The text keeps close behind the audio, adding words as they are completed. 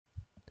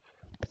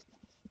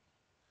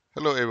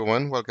Hello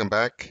everyone, welcome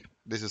back.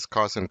 This is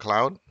Carson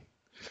Cloud.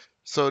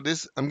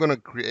 I'm going to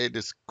create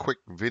this quick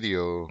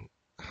video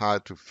how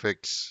to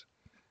fix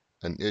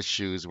an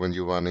issues when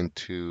you run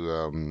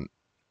into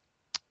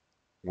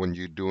when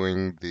you're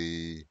doing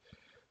the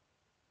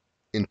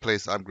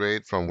in-place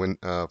upgrade from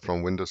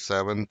Windows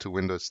 7 to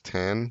Windows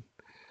 10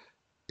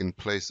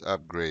 in-place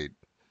upgrade.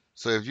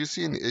 So if you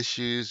see any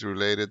issues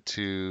related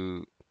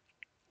to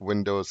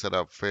Windows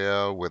setup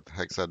fail with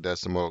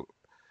hexadecimal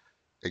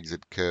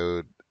exit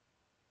code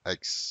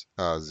X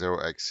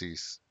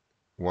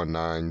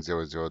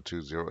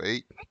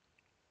 0xC1900208.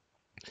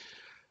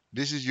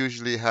 This is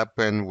usually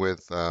happen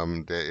with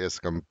there is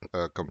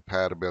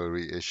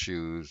compatibility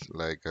issues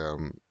like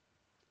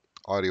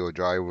audio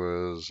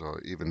drivers or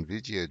even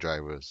VGA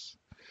drivers.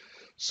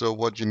 So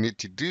what you need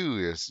to do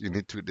is you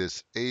need to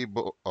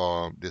disable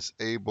um,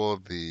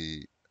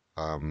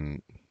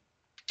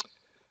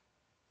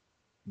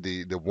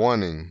 the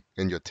warning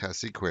in your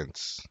test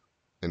sequence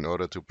in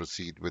order to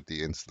proceed with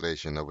the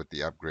installation or with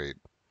the upgrade.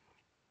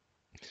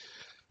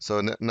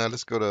 So now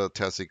let's go to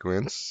test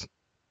sequence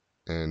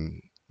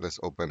and let's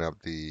open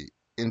up the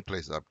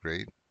in-place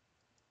upgrade.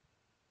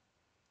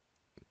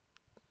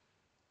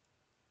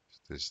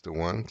 This is the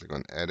one. Click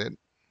on edit.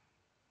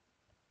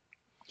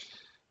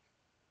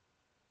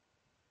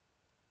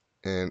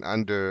 And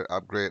under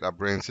upgrade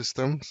operating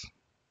systems,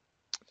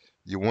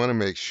 you want to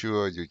make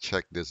sure you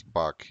check this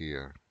box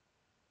here.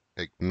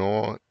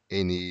 Ignore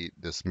any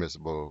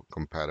dismissible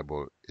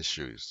compatible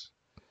issues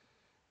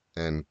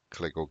and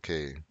click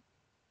OK.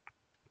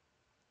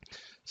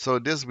 So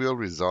this will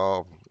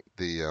resolve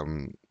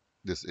the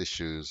these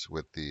issues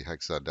with the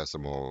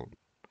hexadecimal.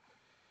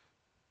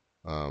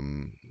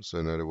 So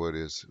in other words,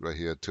 is right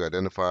here to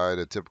identify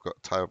the typical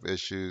type of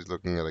issues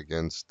looking at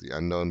against the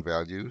unknown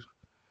values.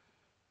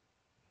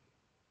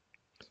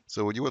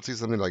 So when you will see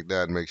something like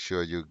that, make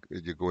sure you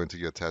go into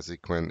your test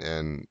sequence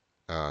and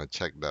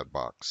check that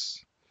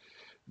box.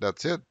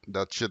 That's it.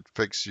 That should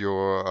fix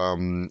your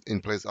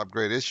in-place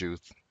upgrade issues.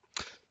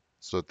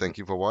 So thank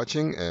you for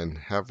watching and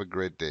have a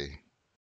great day.